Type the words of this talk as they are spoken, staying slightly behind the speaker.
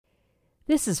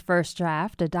This is First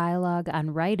Draft, a dialogue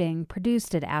on writing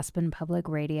produced at Aspen Public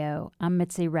Radio. I'm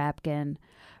Mitzi Rapkin.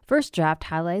 First Draft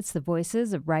highlights the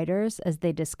voices of writers as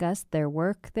they discuss their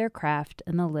work, their craft,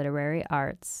 and the literary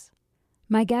arts.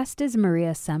 My guest is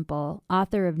Maria Semple,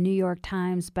 author of New York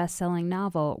Times bestselling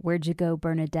novel Where'd You Go,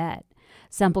 Bernadette?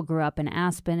 Semple grew up in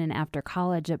Aspen and after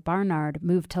college at Barnard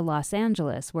moved to Los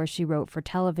Angeles, where she wrote for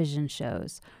television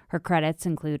shows. Her credits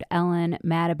include Ellen,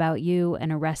 Mad About You,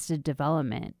 and Arrested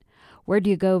Development. Where'd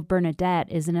You Go,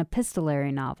 Bernadette is an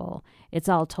epistolary novel. It's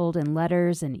all told in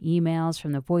letters and emails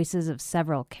from the voices of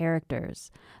several characters.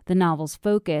 The novel's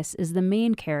focus is the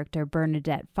main character,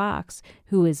 Bernadette Fox,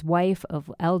 who is wife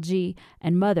of LG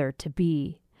and mother to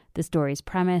B. The story's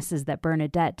premise is that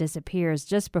Bernadette disappears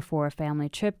just before a family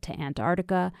trip to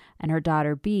Antarctica, and her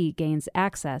daughter B gains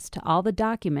access to all the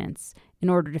documents in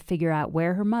order to figure out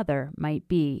where her mother might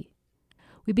be.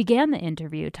 We began the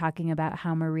interview talking about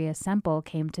how Maria Semple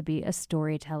came to be a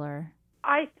storyteller.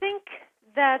 I think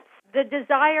that the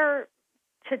desire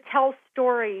to tell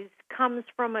stories comes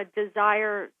from a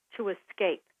desire to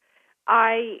escape.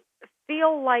 I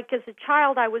feel like as a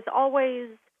child I was always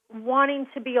wanting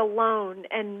to be alone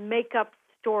and make up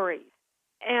stories.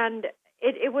 And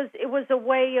it was a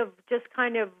way of just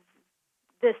kind of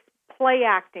this play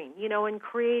acting, and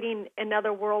creating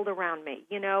another world around me,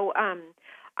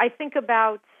 I think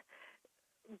about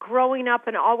growing up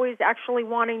and always actually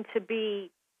wanting to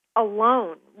be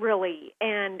alone, really.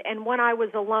 And when I was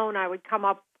alone, I would come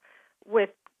up with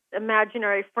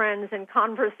imaginary friends and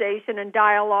conversation and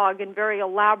dialogue and very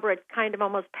elaborate kind of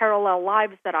almost parallel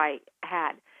lives that I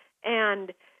had.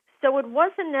 And so it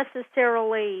wasn't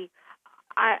necessarily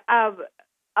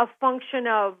a function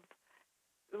of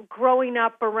growing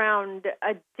up around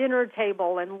a dinner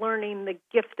table and learning the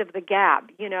gift of the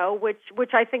gab,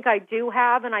 which I think I do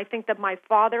have, and I think that my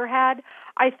father had.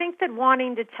 I think that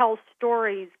wanting to tell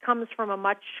stories comes from a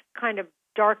much kind of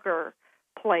darker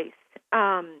place.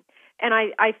 And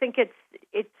I think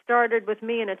it started with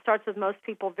me, and it starts with most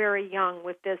people very young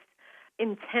with this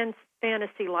intense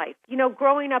fantasy life.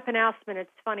 Growing up in Aspen, it's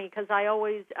funny because I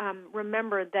always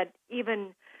remembered that even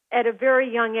at a very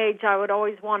young age, I would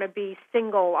always want to be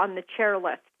single on the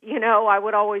chairlift. I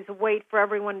would always wait for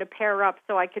everyone to pair up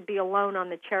so I could be alone on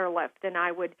the chairlift, and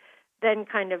I would then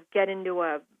kind of get into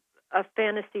a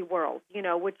fantasy world,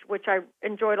 which I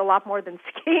enjoyed a lot more than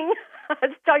skiing, to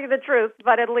tell you the truth.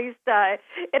 But at least it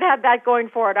had that going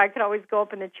for it. I could always go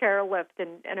up in the chairlift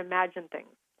and imagine things.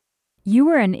 You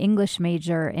were an English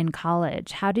major in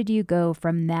college. How did you go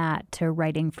from that to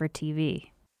writing for TV?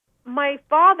 My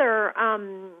father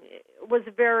was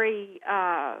a very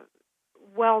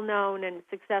well-known and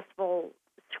successful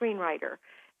screenwriter.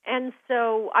 And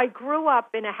so I grew up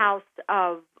in a house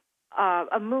of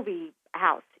a movie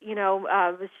house,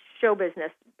 show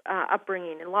business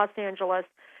upbringing in Los Angeles.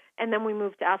 And then we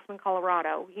moved to Aspen,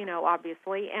 Colorado,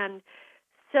 obviously. And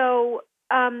so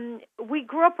we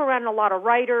grew up around a lot of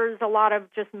writers, a lot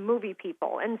of just movie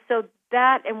people. And so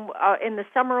that, and in the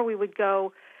summer we would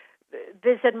go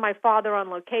visit my father on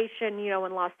location,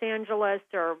 in Los Angeles,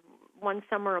 or one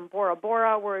summer in Bora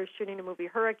Bora where I was shooting a movie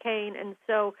Hurricane. And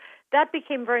so that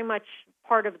became very much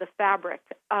part of the fabric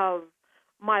of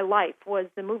my life, was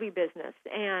the movie business.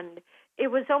 And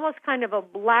it was almost kind of a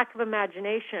lack of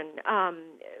imagination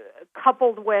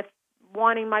coupled with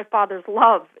wanting my father's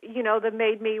love, that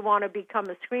made me want to become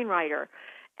a screenwriter.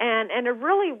 And it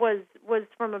really was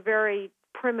from a very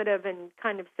primitive and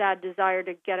kind of sad desire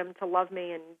to get him to love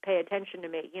me and pay attention to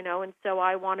me, and so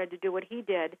I wanted to do what he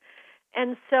did.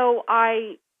 And so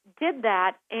I did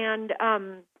that, and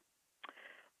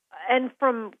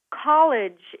from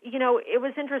college, it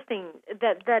was interesting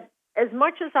that as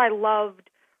much as I loved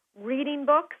reading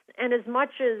books, and as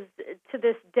much as to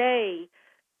this day,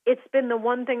 it's been the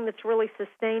one thing that's really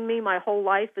sustained me my whole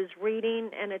life is reading,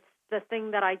 and it's the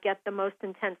thing that I get the most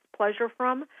intense pleasure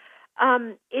from.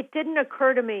 It didn't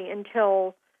occur to me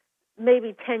until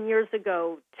maybe 10 years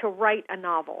ago to write a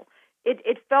novel.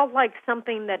 It felt like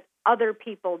something that other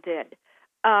people did.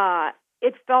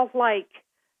 It felt like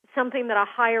something that a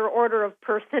higher order of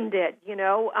person did,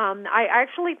 I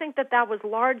actually think that was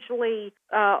largely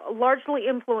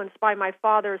influenced by my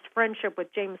father's friendship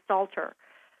with James Salter,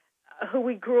 who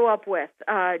we grew up with,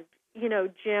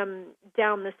 Jim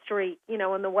down the street,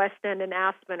 in the West End in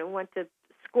Aspen, and went to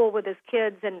school with his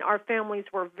kids, and our families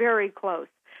were very close.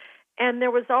 And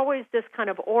there was always this kind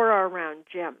of aura around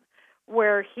Jim,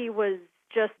 where he was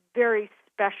just very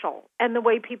special, and the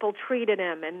way people treated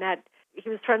him, and that he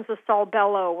was friends with Saul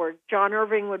Bellow, or John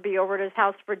Irving would be over at his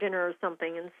house for dinner or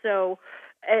something. And so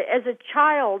as a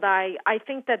child, I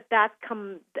think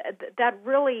that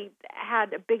really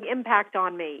had a big impact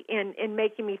on me in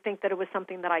making me think that it was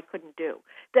something that I couldn't do.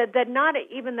 That not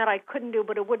even that I couldn't do,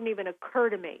 but it wouldn't even occur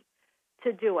to me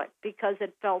to do it because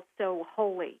it felt so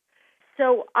holy.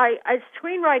 So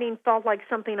screenwriting felt like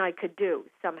something I could do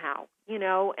somehow,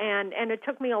 and it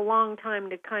took me a long time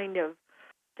to kind of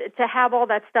to have all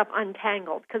that stuff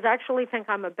untangled, because I actually think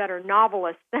I'm a better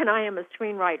novelist than I am a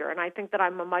screenwriter, and I think that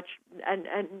I'm a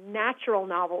natural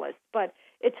novelist, but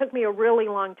it took me a really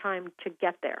long time to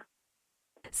get there.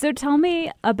 So tell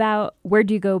me about Where'd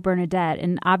You Go, Bernadette?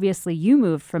 And obviously you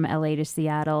moved from LA to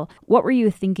Seattle. What were you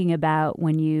thinking about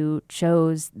when you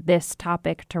chose this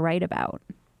topic to write about?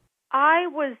 I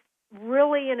was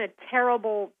really in a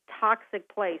terrible, toxic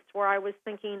place where I was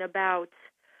thinking about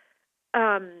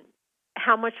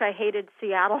how much I hated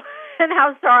Seattle and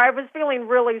how sorry I was feeling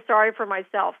really sorry for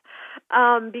myself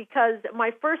because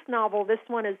my first novel, This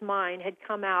One Is Mine, had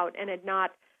come out and had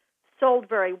not sold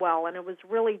very well, and it was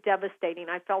really devastating.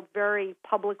 I felt very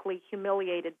publicly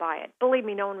humiliated by it. Believe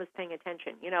me, no one was paying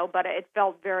attention, but it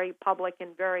felt very public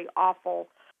and very awful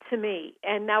to me,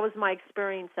 and that was my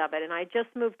experience of it. And I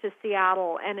just moved to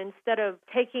Seattle, and instead of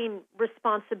taking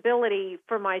responsibility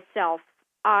for myself,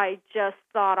 I just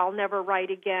thought, I'll never write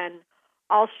again.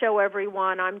 I'll show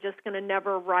everyone. I'm just going to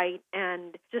never write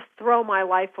and just throw my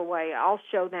life away. I'll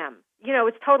show them.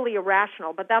 It's totally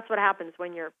irrational, but that's what happens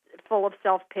when you're full of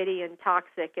self-pity and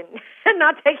toxic and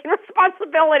not taking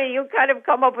responsibility. You kind of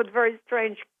come up with very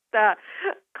strange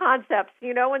concepts,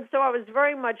 and so I was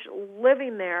very much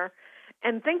living there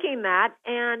and thinking that.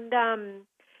 And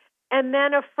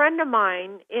then a friend of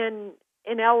mine in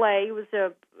LA, who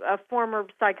was a former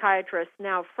psychiatrist,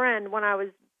 now friend, when I was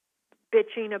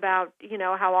bitching about,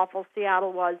 how awful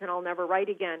Seattle was and I'll never write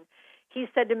again, he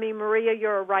said to me, "Maria,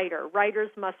 you're a writer. Writers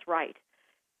must write.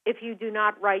 If you do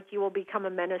not write, you will become a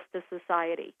menace to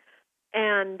society."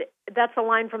 And that's a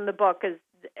line from the book.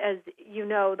 As you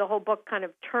know, the whole book kind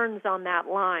of turns on that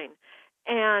line.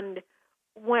 And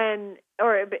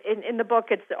in the book,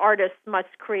 it's artists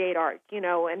must create art,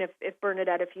 and if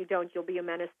Bernadette, if you don't, you'll be a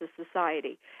menace to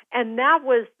society. And that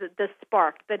was the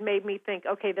spark that made me think,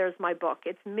 okay, there's my book.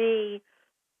 It's me.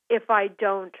 If I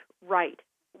don't write,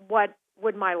 what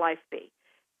would my life be?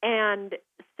 And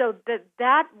so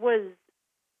that was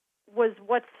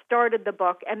what started the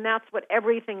book, and that's what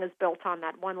everything is built on,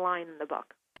 that one line in the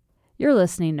book. You're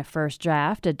listening to First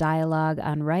Draft, a dialogue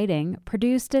on writing,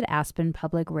 produced at Aspen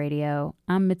Public Radio.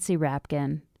 I'm Mitzi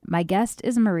Rapkin. My guest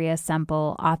is Maria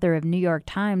Semple, author of New York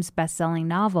Times bestselling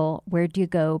novel, Where'd You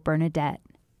Go, Bernadette?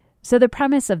 So the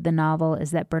premise of the novel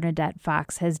is that Bernadette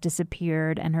Fox has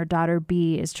disappeared and her daughter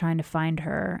Bea is trying to find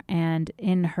her. And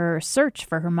in her search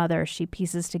for her mother, she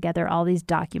pieces together all these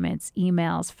documents,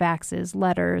 emails, faxes,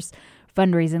 letters,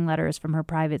 fundraising letters from her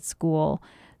private school.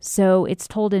 So it's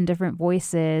told in different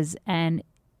voices and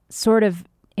sort of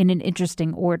in an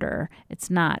interesting order. It's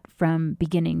not from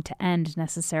beginning to end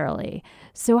necessarily.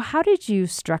 So how did you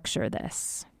structure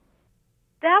this?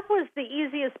 That was the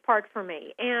easiest part for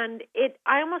me, and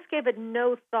I almost gave it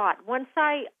no thought. Once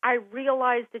I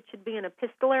realized it should be an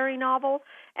epistolary novel,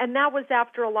 and that was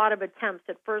after a lot of attempts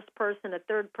at first person, at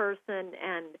third person,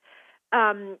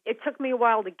 and it took me a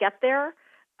while to get there.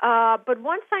 But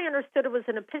once I understood it was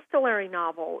an epistolary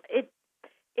novel, it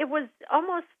was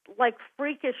almost like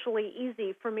freakishly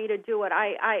easy for me to do it.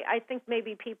 I think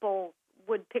maybe people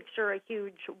would picture a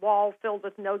huge wall filled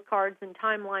with note cards and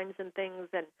timelines and things,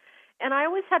 and I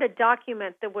always had a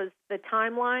document that was the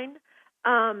timeline.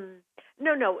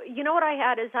 No. You know what I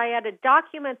had is I had a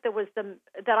document that was that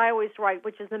I always write,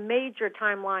 which is a major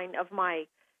timeline of my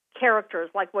characters,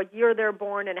 like what year they're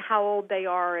born and how old they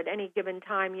are at any given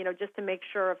time, just to make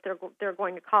sure if they're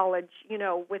going to college,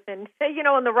 within,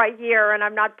 in the right year, and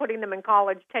I'm not putting them in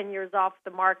college 10 years off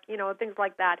the mark, things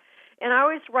like that. And I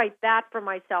always write that for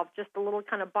myself, just a little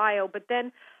kind of bio. But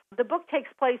then the book takes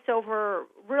place over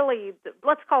really,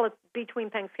 let's call it between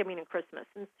Thanksgiving and Christmas.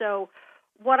 And so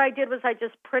what I did was I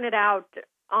just printed out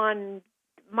on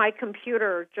my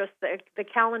computer, just the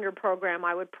calendar program.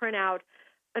 I would print out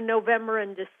a November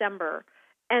and December,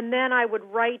 and then I would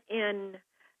write in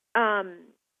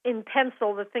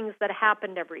pencil the things that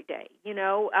happened every day,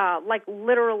 like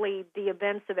literally the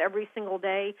events of every single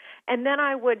day. And then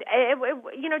I would,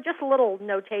 just little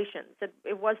notations.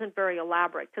 It wasn't very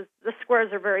elaborate because the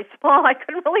squares are very small. I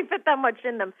couldn't really fit that much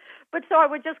in them. But so I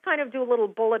would just kind of do little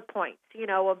bullet points,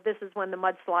 of this is when the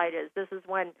mudslide is. This is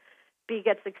when, B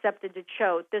gets accepted to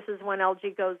Choate. This is when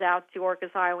LG goes out to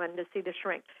Orcas Island to see the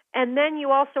shrink. And then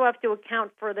you also have to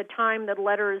account for the time that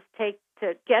letters take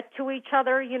to get to each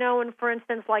other, you know, and for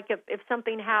instance, like if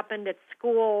something happened at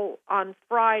school on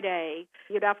Friday,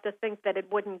 you'd have to think that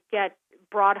it wouldn't get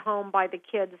brought home by the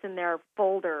kids in their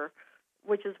folder,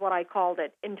 which is what I called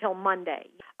it, until Monday.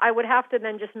 I would have to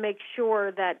then just make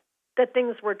sure that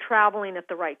things were traveling at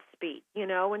the right speed, you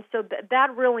know, and so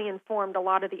that really informed a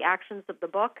lot of the actions of the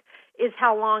book, is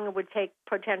how long it would take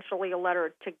potentially a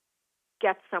letter to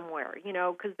get somewhere, you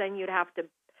know, because then you'd have to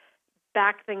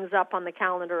back things up on the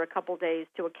calendar a couple days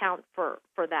to account for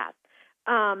that.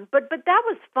 But that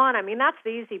was fun. I mean, that's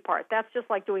the easy part. That's just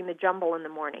like doing the jumble in the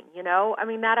morning, you know. I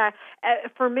mean, that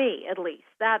for me at least,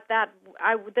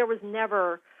 there was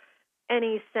never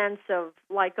any sense of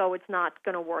like, oh, it's not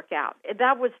going to work out.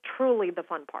 That was truly the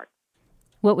fun part.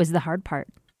 What was the hard part?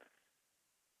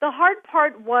 The hard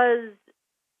part was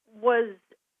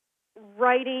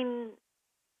writing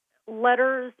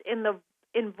letters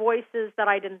in voices that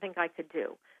I didn't think I could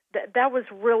do. That was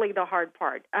really the hard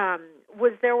part.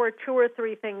 There were 2 or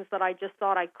 3 things that I just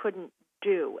thought I couldn't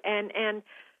do, and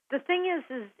the thing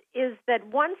is that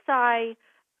once I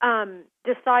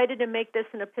decided to make this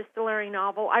an epistolary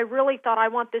novel, I really thought I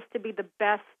want this to be the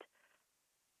best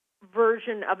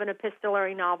version of an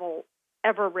epistolary novel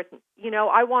ever written. You know,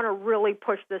 I want to really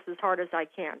push this as hard as I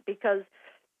can, because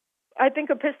I think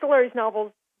epistolary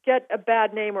novels get a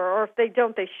bad name, or if they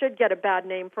don't, they should get a bad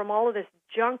name from all of this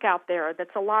junk out there.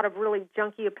 That's a lot of really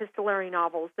junky epistolary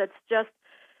novels. That's just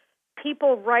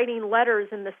people writing letters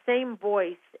in the same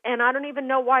voice, and I don't even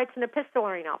know why it's an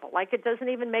epistolary novel. Like, it doesn't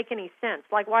even make any sense.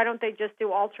 Like, why don't they just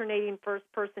do alternating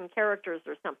first-person characters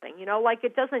or something? You know, like,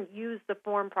 it doesn't use the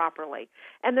form properly.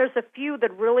 And there's a few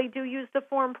that really do use the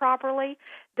form properly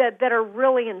that are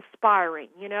really inspiring,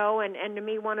 you know, and to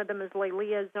me, one of them is Les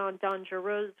Liaisons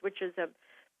Dangereuses, which is a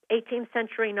 18th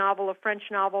century novel, a French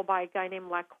novel by a guy named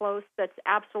Laclos, that's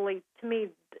absolutely, to me,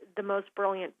 the most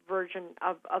brilliant version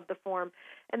of the form.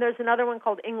 And there's another one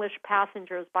called English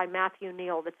Passengers by Matthew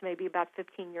Neal that's maybe about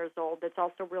 15 years old that's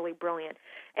also really brilliant.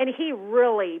 And he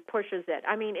really pushes it.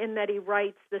 I mean, in that he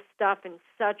writes the stuff in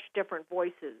such different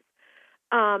voices.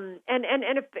 And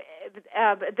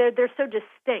they're so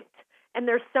distinct, and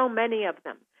there's so many of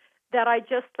them, that I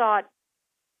just thought,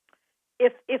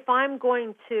 if I'm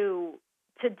going to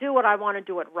do it, I want to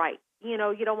do it right. You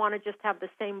know, you don't want to just have the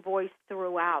same voice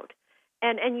throughout.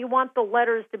 And you want the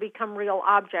letters to become real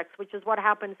objects, which is what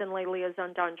happens in Les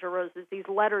Liaisons Dangereuses. These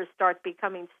letters start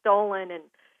becoming stolen and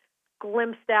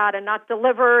glimpsed at and not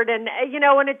delivered, and, you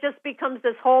know, and it just becomes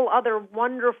this whole other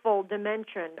wonderful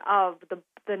dimension of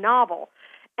the novel.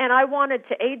 And I wanted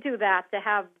to do that, to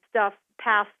have stuff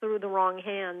pass through the wrong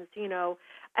hands, you know.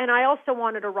 And I also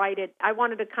wanted to write it, I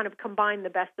wanted to kind of combine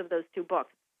the best of those 2 books.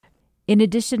 In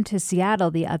addition to Seattle,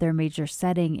 the other major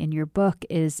setting in your book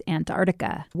is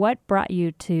Antarctica. What brought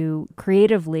you to,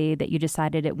 creatively, that you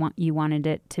decided you wanted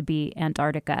it to be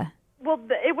Antarctica? Well,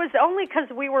 it was only because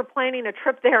we were planning a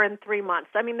trip there in 3 months.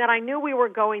 I mean, that I knew we were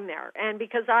going there, and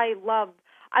because I love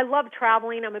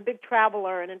traveling. I'm a big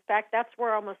traveler, and in fact, that's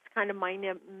where almost kind of my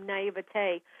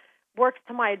naivete works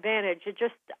to my advantage. It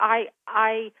just,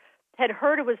 I had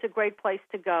heard it was a great place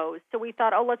to go, so we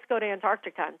thought, oh, let's go to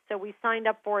Antarctica. And so we signed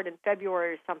up for it in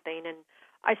February or something, and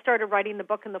I started writing the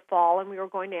book in the fall, and we were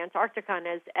going to Antarctica. And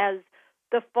as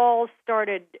the fall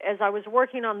started, as I was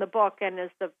working on the book, and as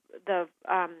the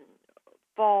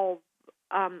fall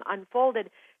unfolded,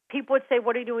 people would say,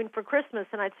 what are you doing for Christmas?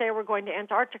 And I'd say, we're going to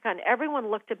Antarctica. And everyone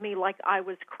looked at me like I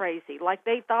was crazy. Like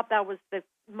they thought that was the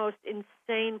most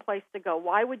insane place to go.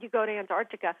 Why would you go to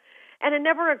Antarctica? And it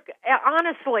never,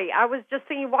 honestly, I was just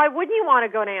thinking, why wouldn't you want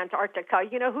to go to Antarctica?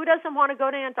 You know, who doesn't want to go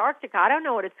to Antarctica? I don't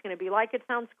know what it's going to be like. It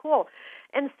sounds cool.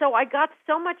 And so I got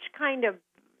so much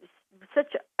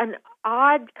such an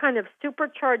odd kind of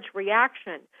supercharged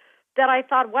reaction that I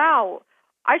thought, wow,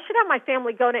 I should have my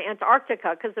family go to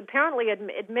Antarctica, because apparently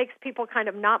it makes people kind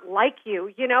of not like you.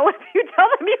 You know, if you tell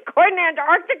them you're going to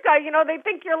Antarctica, you know, they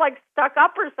think you're like stuck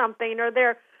up or something, or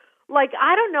they're like,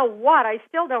 I don't know what. I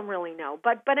still don't really know.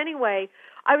 But anyway,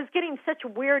 I was getting such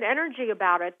weird energy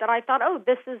about it that I thought, oh,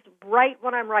 this is right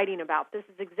what I'm writing about. This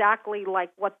is exactly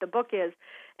like what the book is.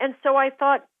 And so I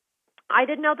thought, I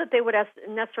didn't know that they would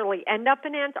necessarily end up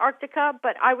in Antarctica,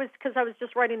 but because I was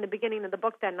just writing the beginning of the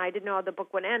book then, and I didn't know how the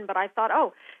book would end. But I thought,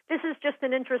 oh, this is just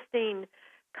an interesting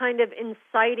kind of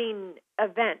inciting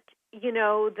event, you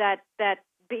know,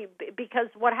 because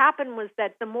what happened was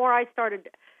that the more I started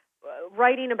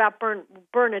writing about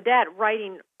Bernadette,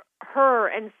 writing her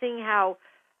and seeing how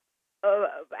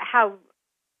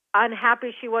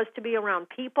unhappy she was to be around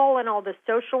people and all the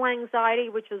social anxiety,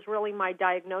 which is really my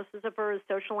diagnosis of her, is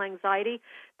social anxiety,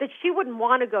 that she wouldn't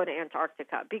want to go to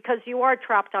Antarctica because you are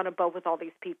trapped on a boat with all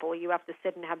these people you have to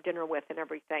sit and have dinner with and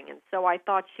everything. And so I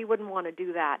thought she wouldn't want to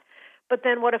do that. But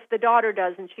then what if the daughter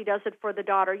does and she does it for the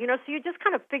daughter? You know, so you just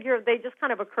kind of figure, they just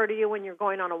kind of occur to you when you're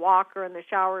going on a walk or in the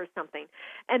shower or something.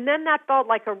 And then that felt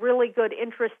like a really good,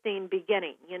 interesting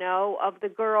beginning, you know, of the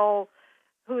girl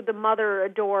who the mother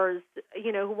adores,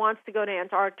 you know, who wants to go to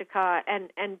Antarctica,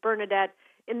 and Bernadette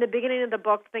in the beginning of the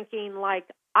book thinking like,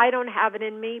 I don't have it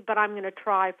in me, but I'm going to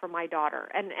try for my daughter.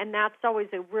 And that's always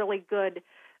a really good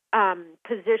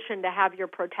position to have your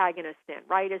protagonist in,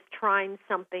 right, is trying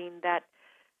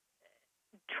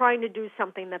to do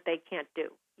something that they can't do,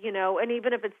 you know, and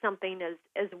even if it's something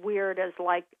as weird as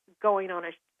like getting on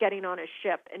a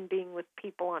ship and being with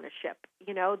people on a ship,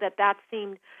 you know, that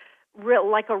seemed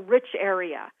like a rich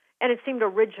area, and it seemed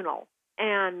original,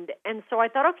 and so I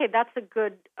thought, okay, that's a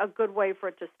good way for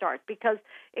it to start, because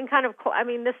in kind of, I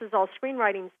mean, this is all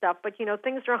screenwriting stuff, but you know,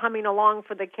 things are humming along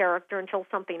for the character until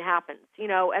something happens, you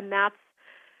know, and that's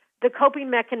the coping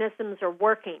mechanisms are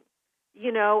working,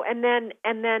 you know, and then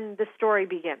the story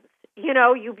begins. You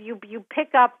know, you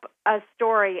pick up a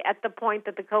story at the point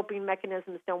that the coping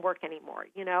mechanisms don't work anymore,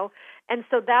 you know, and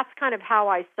so that's kind of how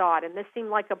I saw it, and this seemed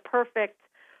like a perfect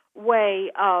way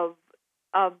of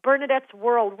Bernadette's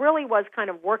world really was kind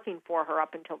of working for her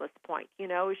up until this point. You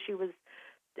know, she was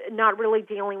not really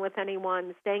dealing with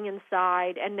anyone, staying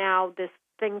inside, and now this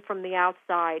thing from the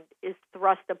outside is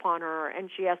thrust upon her,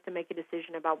 and she has to make a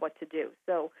decision about what to do.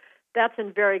 So that's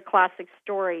in very classic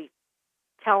storytelling,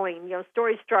 you know,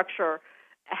 story structure,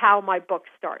 how my book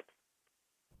starts.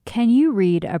 Can you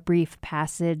read a brief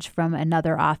passage from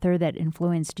another author that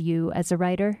influenced you as a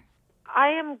writer?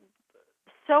 I am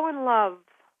so in love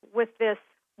with this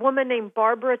woman named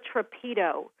Barbara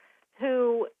Trapito,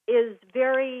 who is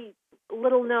very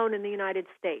little known in the United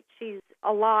States. She's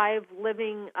alive,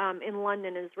 living in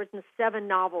London, and has written 7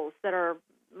 novels that are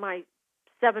my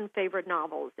 7 favorite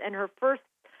novels. And her first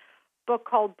book,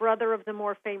 called Brother of the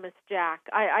More Famous Jack,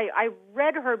 I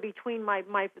read her between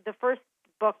the first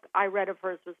book I read of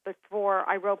hers was before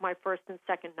I wrote my first and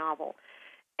second novel.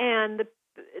 And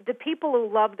the people who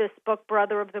love this book,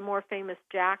 Brother of the More Famous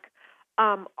Jack,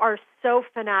 are so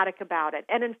fanatic about it.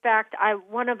 And in fact,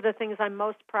 one of the things I'm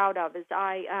most proud of is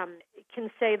I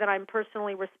can say that I'm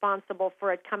personally responsible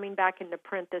for it coming back into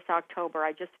print this October.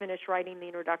 I just finished writing the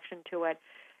introduction to it,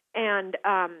 and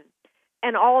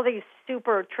all these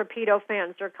super Trapito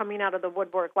fans are coming out of the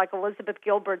woodwork. Like Elizabeth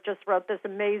Gilbert just wrote this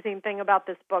amazing thing about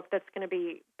this book that's going to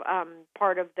be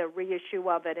part of the reissue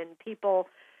of it, and people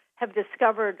have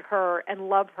discovered her and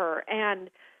love her, and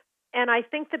I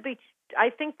think that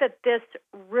this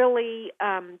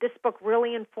book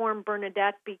really informed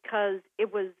Bernadette, because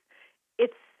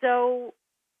it's so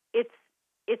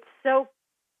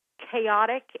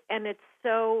chaotic, and it's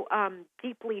so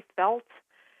deeply felt,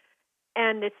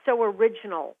 and it's so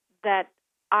original that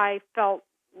I felt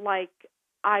like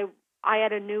I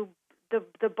had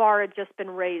the bar had just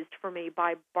been raised for me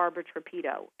by Barbara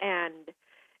Trapito, and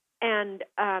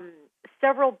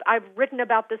I've written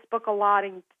about this book a lot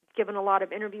and given a lot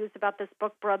of interviews about this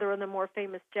book, Brother of the More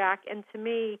Famous Jack. And to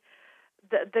me,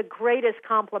 the greatest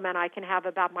compliment I can have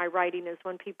about my writing is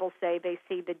when people say they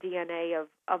see the DNA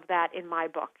of that in my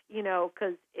book, you know,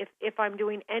 because if I'm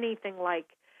doing anything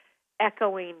like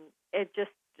echoing it,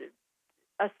 just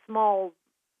a small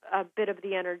bit of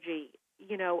the energy,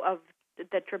 you know, of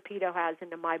that Trapito has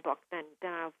into my book, then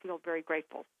I'll feel very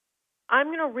grateful. I'm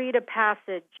going to read a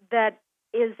passage that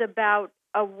is about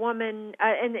a woman,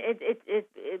 and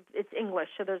it's English,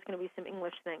 so there's going to be some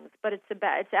English things. But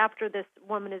it's after this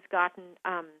woman has gotten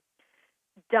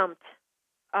dumped.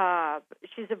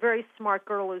 She's a very smart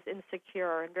girl who's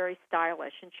insecure and very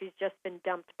stylish, and she's just been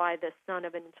dumped by the son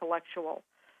of an intellectual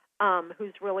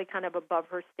who's really kind of above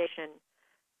her station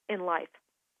in life.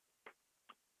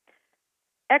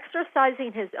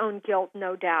 Exercising his own guilt,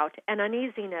 no doubt, and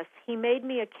uneasiness, he made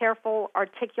me a careful,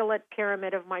 articulate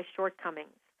pyramid of my shortcomings,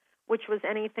 which was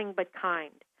anything but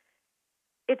kind.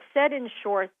 It said, in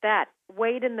short, that,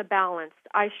 weighed in the balance,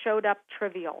 I showed up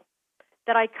trivial,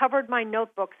 that I covered my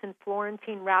notebooks in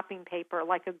Florentine wrapping paper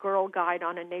like a girl guide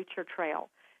on a nature trail,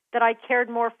 that I cared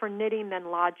more for knitting than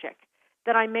logic,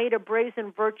 that I made a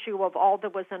brazen virtue of all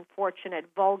that was unfortunate,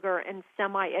 vulgar, and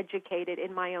semi-educated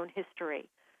in my own history,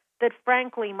 that,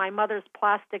 frankly, my mother's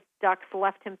plastic ducks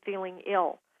left him feeling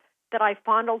ill, that I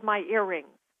fondled my earrings,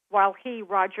 while he,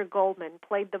 Roger Goldman,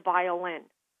 played the violin,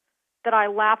 that I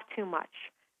laughed too much,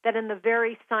 that in the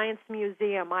very science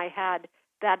museum I had,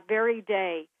 that very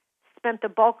day, spent the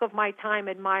bulk of my time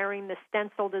admiring the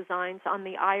stencil designs on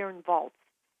the iron vaults,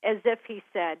 as if, he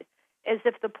said, as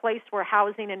if the place were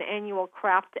housing an annual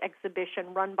craft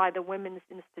exhibition run by the Women's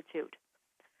Institute.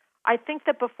 I think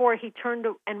that before he turned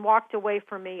and walked away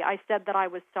from me, I said that I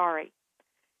was sorry.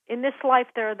 In this life,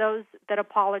 there are those that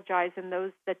apologize and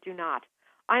those that do not.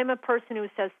 I am a person who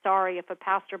says sorry if a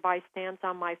passerby stands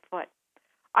on my foot.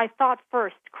 I thought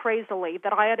first, crazily,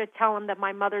 that I ought to tell him that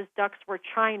my mother's ducks were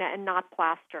china and not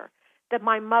plaster, that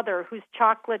my mother, whose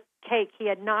chocolate cake he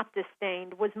had not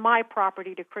disdained, was my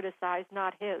property to criticize,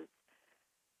 not his.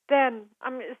 Then,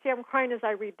 I'm crying as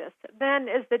I read this. Then,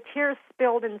 as the tears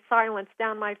spilled in silence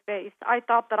down my face, I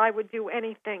thought that I would do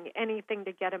anything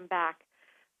to get him back,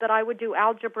 that I would do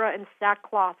algebra and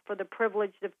sackcloth for the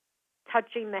privilege of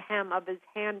touching the hem of his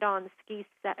hand-on ski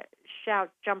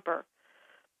shout jumper.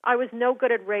 I was no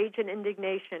good at rage and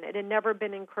indignation. It had never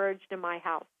been encouraged in my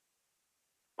house.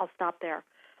 I'll stop there.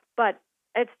 But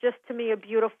it's just, to me, a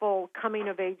beautiful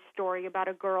coming-of-age story about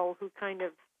a girl who kind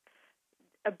of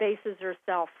abases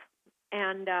herself.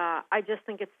 And I just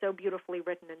think it's so beautifully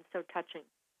written and so touching.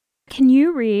 Can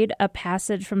you read a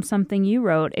passage from something you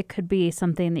wrote? It could be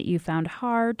something that you found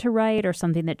hard to write or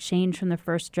something that changed from the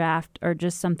first draft or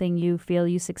just something you feel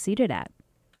you succeeded at.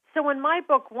 So in my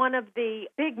book, one of the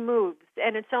big moves,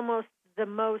 and it's almost the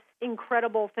most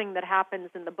incredible thing that happens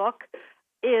in the book,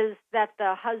 is that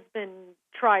the husband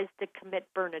tries to commit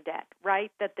Bernadette,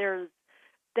 right? That there's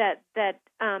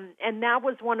and that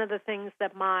was one of the things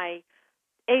that my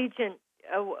agent,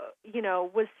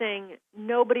 was saying,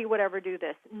 nobody would ever do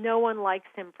this. No one likes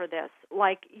him for this.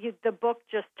 The book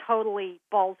just totally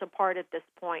falls apart at this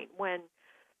point when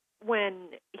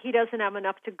he doesn't have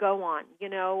enough to go on,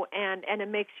 and it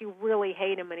makes you really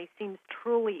hate him, and he seems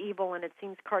truly evil, and it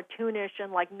seems cartoonish,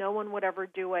 and like no one would ever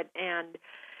do it, and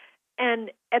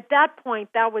at that point,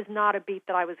 that was not a beat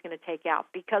that I was going to take out,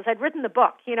 because I'd written the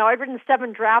book, I'd written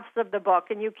 7 drafts of the book,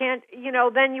 and you can't,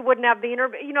 then you wouldn't have the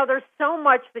interview, there's so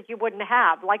much that you wouldn't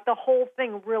have, like the whole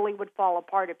thing really would fall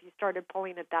apart if you started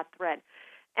pulling at that thread,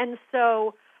 and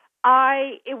so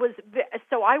I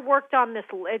worked on this,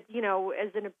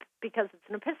 because it's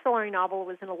an epistolary novel, it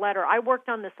was in a letter. I worked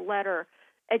on this letter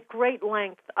at great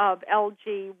length of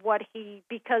LG,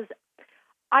 because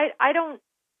I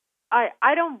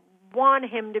don't want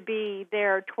him to be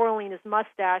there twirling his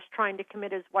mustache trying to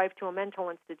commit his wife to a mental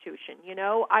institution.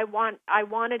 I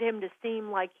wanted him to seem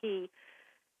like he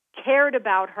cared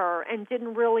about her and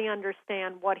didn't really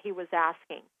understand what he was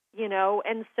asking,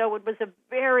 and so it was a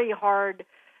very hard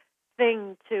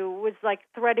thing was like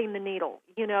threading the needle,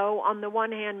 on the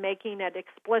one hand making it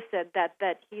explicit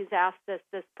that he's asked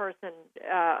this person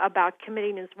about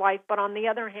committing his wife, but on the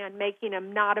other hand making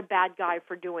him not a bad guy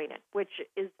for doing it, which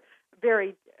is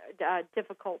very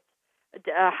difficult,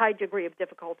 a high degree of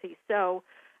difficulty. So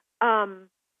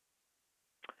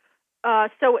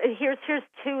here's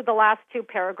the last 2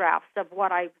 paragraphs of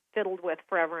what I fiddled with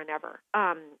forever and ever,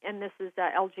 and this is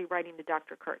LG writing to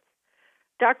Dr. Kurtz.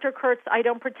 Dr. Kurtz, I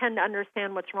don't pretend to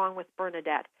understand what's wrong with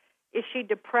Bernadette. Is she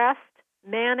depressed,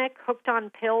 manic, hooked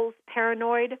on pills,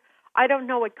 paranoid? I don't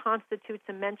know what constitutes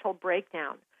a mental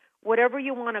breakdown. Whatever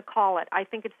you want to call it, I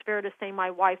think it's fair to say my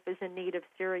wife is in need of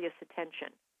serious attention.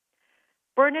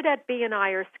 Bernadette B. and I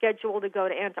are scheduled to go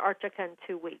to Antarctica in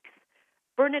 2 weeks.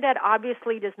 Bernadette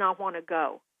obviously does not want to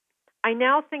go. I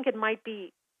now think it might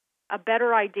be a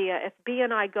better idea if B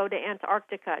and I go to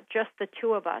Antarctica, just the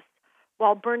 2 of us,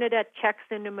 while Bernadette checks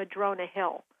into Madrona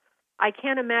Hill. I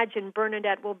can't imagine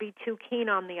Bernadette will be too keen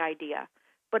on the idea,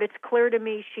 but it's clear to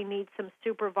me she needs some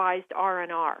supervised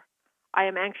R&R. I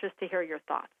am anxious to hear your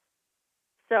thoughts.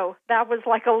 So that was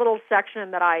like a little section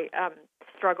that I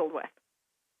struggled with.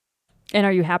 And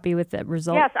are you happy with the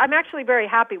result? Yes, I'm actually very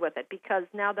happy with it, because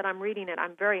now that I'm reading it,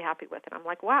 I'm very happy with it. I'm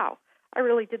like, wow, I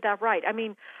really did that right. I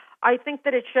mean, I think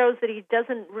that it shows that he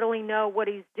doesn't really know what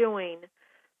he's doing.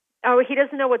 Oh, he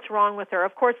doesn't know what's wrong with her.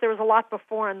 Of course, there was a lot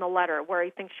before in the letter where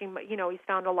he thinks he's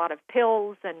found a lot of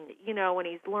pills, and and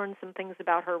he's learned some things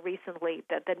about her recently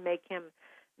that makes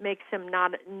him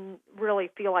not really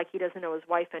feel like he doesn't know his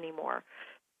wife anymore.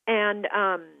 And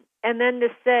then to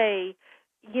say,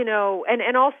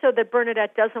 and also that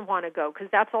Bernadette doesn't want to go, because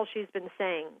that's all she's been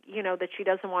saying, that she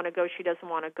doesn't want to go.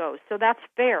 So that's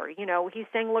fair. He's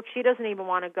saying, look, she doesn't even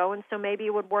want to go, and so maybe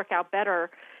it would work out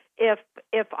better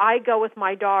if I go with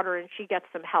my daughter and she gets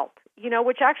some help,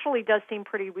 which actually does seem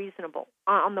pretty reasonable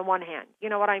on the one hand, you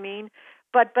know what I mean?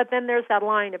 But then there's that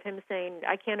line of him saying,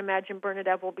 I can't imagine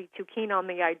Bernadette will be too keen on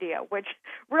the idea, which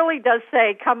really does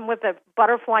say, come with a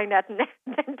butterfly net and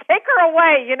take her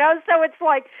away, So it's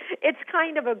like, it's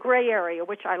kind of a gray area,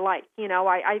 which I like.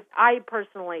 I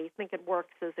personally think it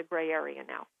works as a gray area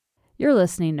now. You're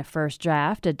listening to First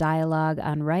Draft, a dialogue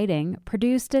on writing,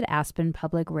 produced at Aspen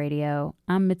Public Radio.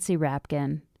 I'm Mitzi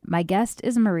Rapkin. My guest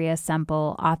is Maria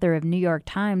Semple, author of New York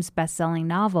Times bestselling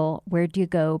novel, Where'd You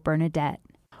Go, Bernadette?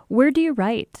 Where do you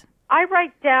write? I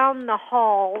write down the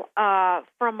hall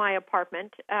from my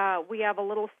apartment. We have a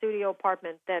little studio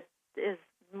apartment that is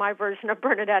my version of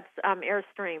Bernadette's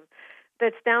Airstream.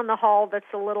 That's down the hall. That's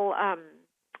a little,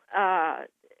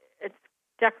 it's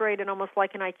decorated almost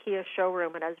like an IKEA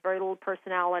showroom. It has very little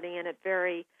personality and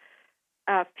very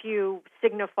few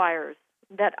signifiers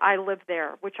that I live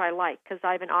there, which I like because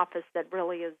I have an office that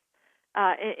really is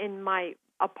in my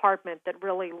apartment that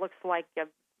really looks like a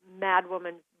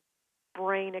madwoman's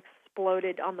brain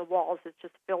exploded on the walls. It's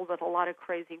just filled with a lot of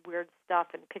crazy, weird stuff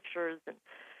and pictures and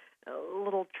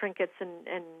little trinkets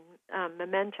and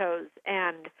mementos.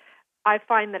 And I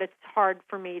find that it's hard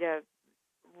for me to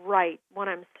write when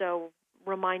I'm so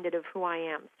reminded of who I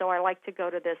am. So I like to go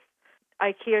to this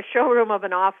IKEA showroom of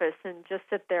an office and just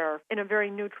sit there in a very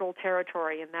neutral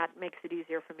territory, and that makes it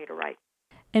easier for me to write.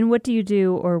 And what do you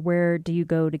do, or where do you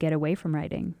go to get away from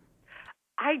writing?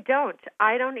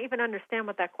 I don't even understand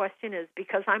what that question is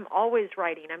because I'm always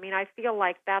writing. I mean, I feel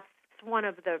like that's one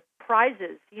of the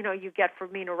prizes, you get for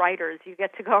being a writer. You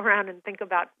get to go around and think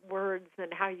about words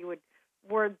and how you would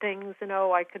word things and,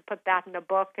 I could put that in a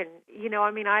book. And,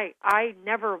 I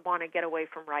never want to get away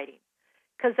from writing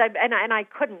because I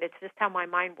couldn't. It's just how my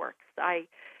mind works. I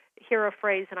hear a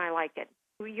phrase and I like it.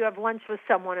 You have lunch with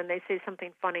someone and they say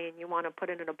something funny and you want to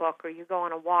put it in a book, or you go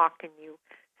on a walk and you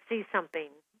see something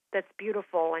that's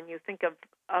beautiful and you think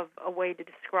of a way to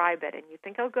describe it and you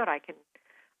think, oh, good,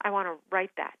 I want to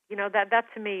write that. That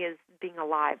to me is being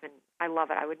alive, and I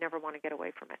love it. I would never want to get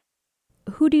away from it.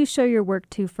 Who do you show your work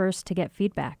to first to get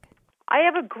feedback? I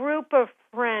have a group of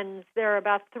friends. There are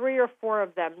about 3 or 4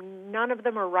 of them. None of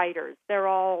them are writers. They're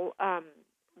all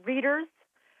readers,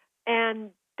 and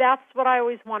that's what I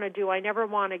always want to do. I never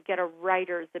want to get a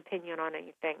writer's opinion on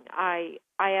anything. I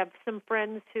have some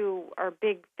friends who are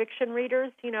big fiction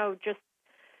readers, just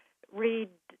read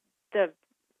the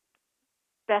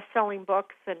best-selling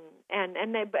books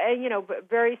and they,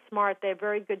 very smart. They have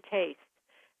very good taste.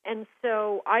 And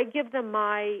so I give them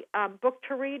my book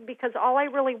to read because all I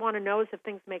really want to know is if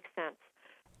things make sense.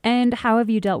 And how have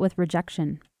you dealt with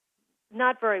rejection?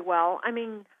 Not very well. I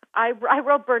mean, I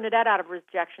wrote Bernadette out of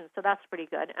rejection, so that's pretty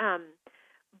good.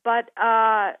 But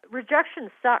rejection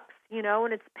sucks,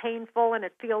 and it's painful and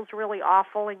it feels really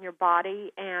awful in your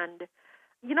body. And,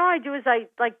 what I do is I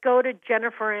go to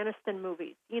Jennifer Aniston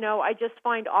movies. I just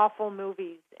find awful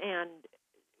movies and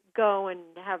go and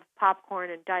have popcorn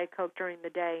and Diet Coke during the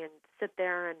day and sit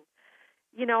there. And,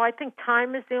 I think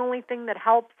time is the only thing that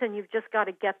helps, and you've just got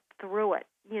to get through it,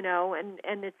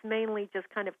 and it's mainly just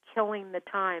kind of killing the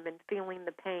time and feeling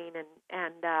the pain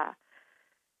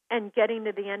and getting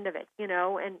to the end of it,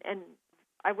 and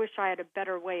I wish I had a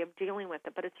better way of dealing with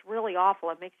it, but it's really awful.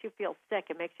 It makes you feel sick.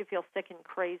 It makes you feel sick and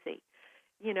crazy,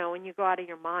 and you go out of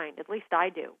your mind. At least I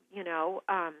do,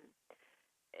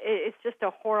 it's just a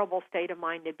horrible state of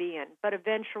mind to be in, but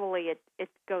eventually it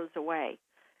goes away.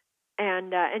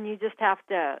 And you just have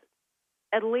to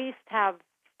at least have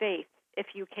faith, if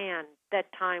you can,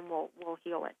 that time will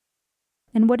heal it.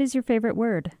 And what is your favorite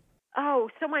word? Oh,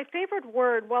 so my favorite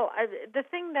word, well, the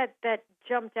thing that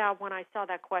jumped out when I saw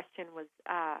that question was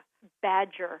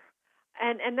badger.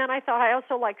 And then I thought I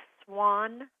also like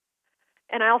swan,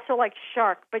 and I also like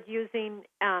shark, but using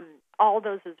all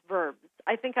those as verbs.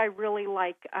 I think I really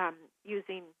like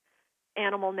using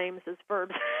animal names as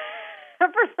verbs.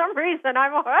 For some reason,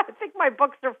 I think my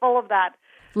books are full of that.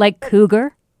 Like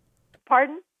cougar?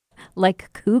 Pardon?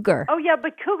 Like cougar. Oh, yeah,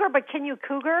 but can you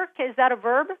cougar? Is that a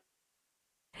verb?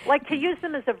 Like to use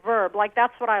them as a verb, like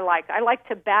that's what I like. I like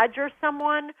to badger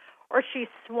someone, or she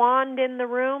swanned in the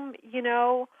room,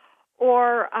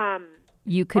 or...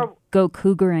 You could go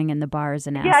cougaring in the bars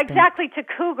in Aspen. Yeah, exactly, to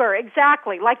cougar,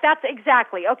 exactly. Like that's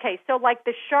exactly. Okay, so like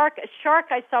the shark,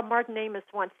 I saw Martin Amis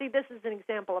once. See, this is an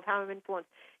example of how I'm influenced.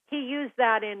 He used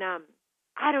that in,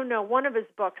 I don't know, one of his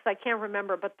books, I can't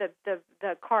remember, but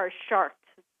the car sharked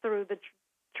through the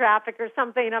traffic or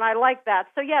something, and I like that.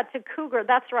 So yeah, to cougar,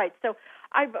 that's right. So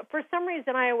for some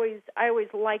reason, I always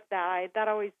like that. That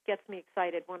always gets me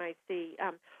excited when I see,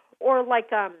 or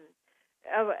like,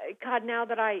 God, now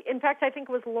that in fact, I think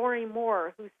it was Lori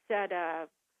Moore who said,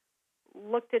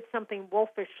 looked at something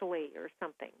wolfishly or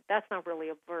something. That's not really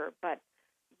a verb, but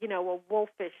a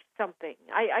wolfish something.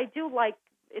 I do like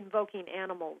invoking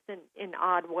animals in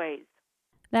odd ways.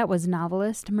 That was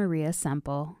novelist Maria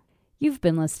Semple. You've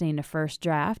been listening to First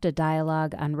Draft, a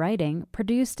dialogue on writing,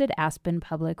 produced at Aspen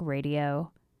Public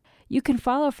Radio. You can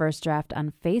follow First Draft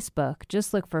on Facebook.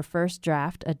 Just look for First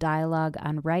Draft, a dialogue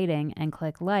on writing, and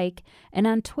click like, and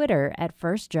on Twitter at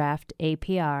First Draft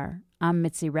APR. I'm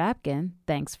Mitzi Rapkin.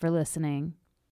 Thanks for listening.